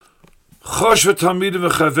Chosh v'talmidim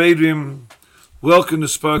v'chaverim. Welcome to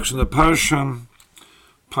Sparks in the Parsha.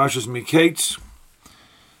 Parsha's Miketz.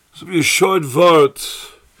 This will be a short Vort.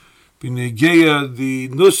 B'negeya the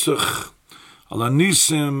Nusach al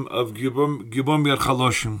Anisim of Gibon Biad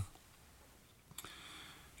Chaloshim.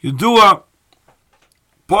 Yedua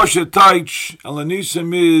Parsha Taich al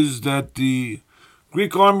Anisim is that the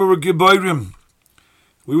Greek army were Giborim.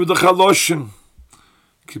 We were the Chaloshim.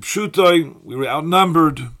 Kipshutai, we were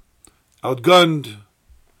outnumbered, outgunned,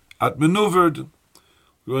 outmaneuvered.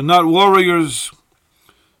 We were not warriors.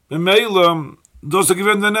 Memela, those are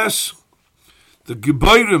given the Nes. The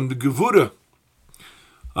Giborim, the Gevura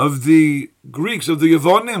of the Greeks, of the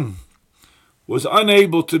Yevonim, was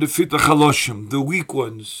unable to defeat the Chaloshim, the weak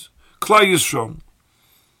ones. Klai Yisrael,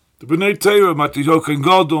 the Bnei Torah, Chanukah and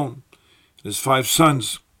Gadol, his 5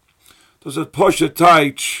 sons. Those are Posha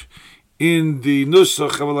Taich in the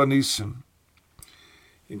Nusach of Anisim.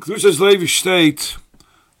 In Klushas Levi steht,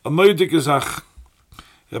 a moedige Sach.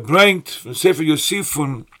 Bringt von Sefer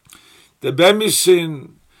Yosifun, der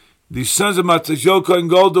Bemisin, the sons of Chanukah and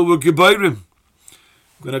Gadol were Giborim.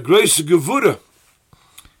 When a grace of Gevura,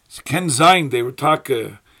 it can sein, they were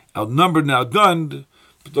outnumbered and outgunned,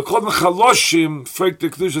 but the Kol Chaloshim, fragt the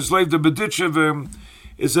Klushas Levi, the Beditchevim,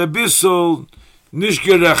 is a bissel nicht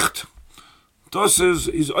gerecht. Das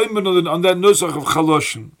ist einmal on that Nusach of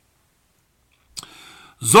Chaloshim.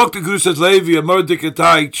 Sagt die Klushas Levi, a mordike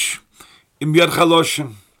Taich, im Yad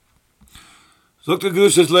Chaloshim. Sagt die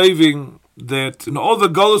Klushas Levi, that in all the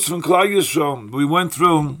Golos from Klai Yisrael we went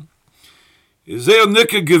through, is there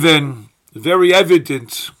nicke given, very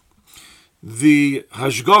evident, the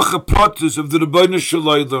Hashgacha Pratis of the Rebbeinu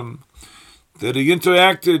Shalom, that he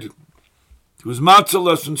interacted, he was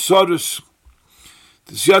Matzalas and Sodus,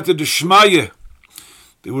 the Siyata Deshmaya,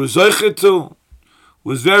 they were Zeichetu,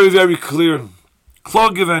 was very, very clear.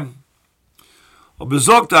 Klar given. Aber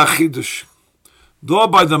besorgt Achidush, da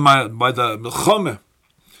by the Melchome,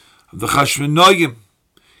 of the Chashvenoyim,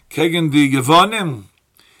 gegen die Yevonim,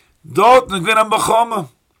 dort nicht gewinn am Melchome.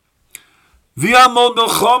 Wie amol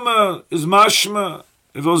Melchome is mashma,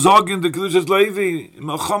 if I sagen the Klushas Levi,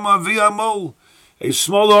 Melchome wie amol, a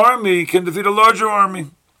small army can defeat a larger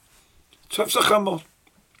army. Tzavsach amol.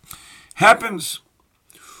 Happens.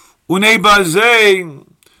 Unei bazei,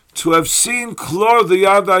 to have seen Klor the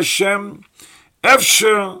Yad Hashem,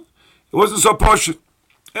 Efsher, it wasn't so poshut.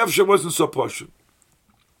 Efsher wasn't so poshut.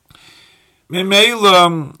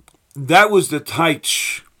 Memela, that was the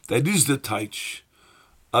taich, that is the taich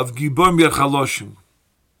of Gibon Biad Chaloshim.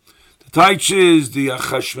 The taich is the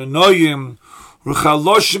Achashvenoyim,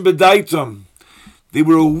 Chaloshim Bedaitam. They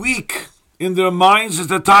were weak in their minds as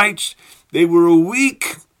the taich. They were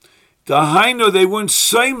weak. The Haino, they weren't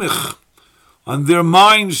seimich on their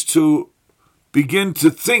minds to begin to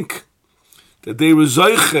think that they were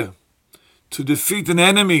zeiche to defeat an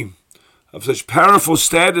enemy of such powerful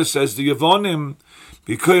status as the Yevonim,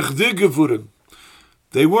 because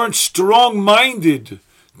they weren't strong-minded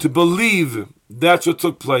to believe that's what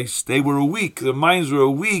took place. They were weak. Their minds were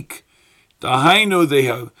weak. The Haino,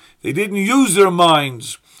 they didn't use their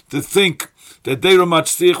minds to think that they were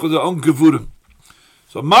matzlich with their own gevurim.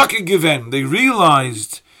 So Maki given, they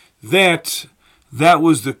realized that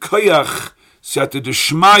was the koyach, siyata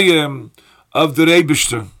deshmaya of the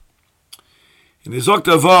Rebishter. And he sagt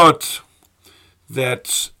Vort that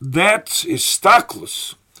is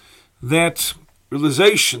staklus, that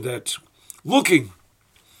realization, that looking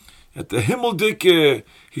at the himmeldike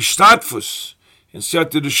hishtadfus and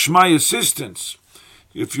siyata deshmaya assistance.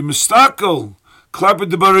 If you mistakel, klapet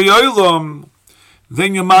de barayolam,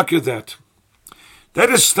 then you mark that. That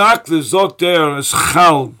is stuck the zot there as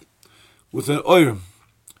chal with an oir.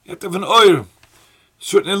 You have to have an oir,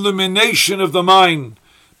 certain illumination of the mind.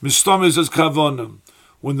 Mistom is as kavonam.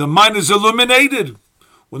 When the mind is illuminated,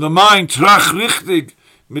 when the mind trach richtig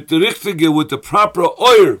mit the richtige, with the proper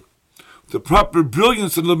oir, the proper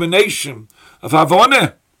brilliance and illumination of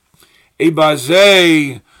havone,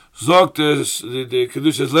 ebazei zot the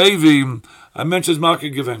Kedushas Levi. I mentioned Malka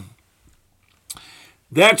given.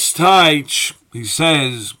 That's taich. He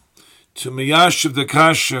says to Miyashiv the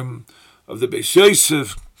Kashem of the Beis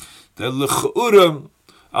Yosef, the Lechurim,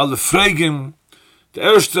 al Lefregim, the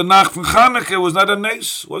erste Nacht von Chanukah was not a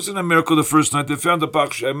nes, wasn't a miracle the first night. They found the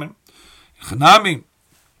Pach Shemen. Chanami,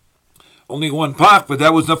 only one Pach, but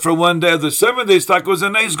that was not for one day. The 7th day stock was a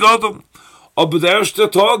nes Godom. Oh, but the erste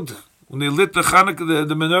Tog, when they lit the Chanukah,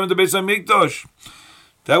 the Menorah in the Beis HaMikdash,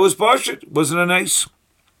 that was Pashit, wasn't a nes.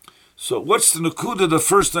 So what's the Nakuda the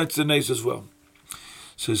first night's the nes as well?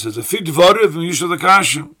 So it says a fit Vorev and Yisha the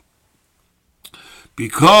Kasha.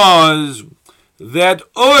 Because that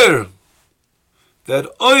oil that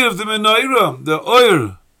oil of the menorah, the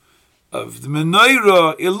oil of the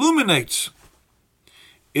menorah illuminates.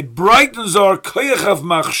 It brightens our koyach of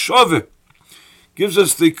machshove, gives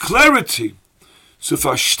us the clarity to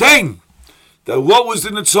verstehen that what was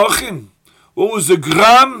the Nitzochin, what was the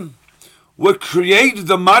gram, what created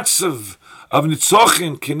the matzav of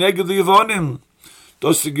Nitzochin, keneged the Yevonim,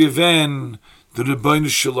 das to given the Rebbeinu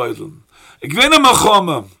Shalom. Ik weet een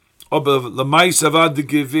machoma, aber lemais avad de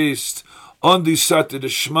gewist on the sat the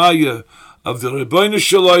shmaya of the Rebbeinu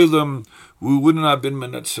Shalom, we wouldn't have been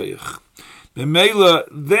menatzeich. Memela,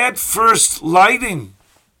 that first lighting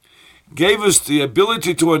gave us the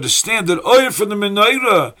ability to understand that oil from the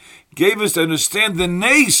menorah gave us to understand the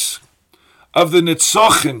nace of the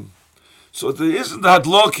Nitzochin. So there isn't that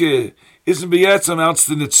hadloke, isn't beyatzam outs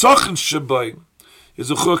the Nitzochin shabai,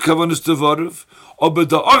 is a chur kavanis devorav, but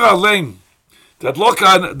the or alein, the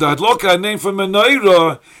hadloka name from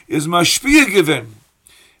menorah is mashpia given,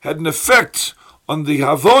 had an effect on the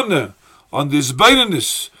havona, on this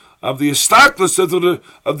baininess of the estaklis of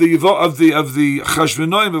the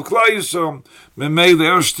chashvenoim of Klal Yisrael. Memei the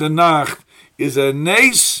erste nacht is a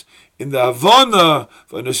nace in the havana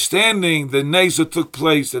of understanding the nace that took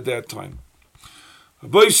place at that time.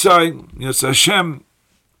 Rabbi say, Yetz Hashem,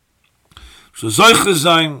 so zoiche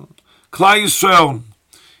sein, Klal Yisrael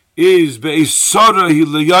is beis tzara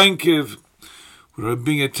hilayankiv, we're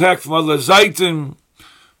being attacked from all zaytim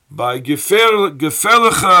by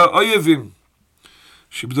gefährliche oyevim.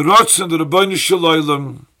 Shibdrotzen der Rebbeinu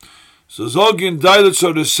Shalom, so zogin deilet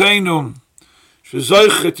so the seinum,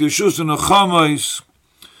 shezoichet yeshus and achamais,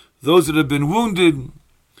 those that have been wounded,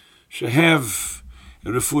 should have a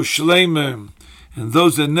refuah shleima, and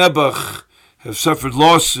those that nebach have suffered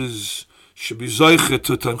losses, should be zoichet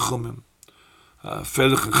to tanchumim.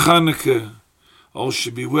 Felich and Chanukah, all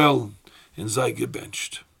should be well and sei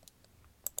gebenched.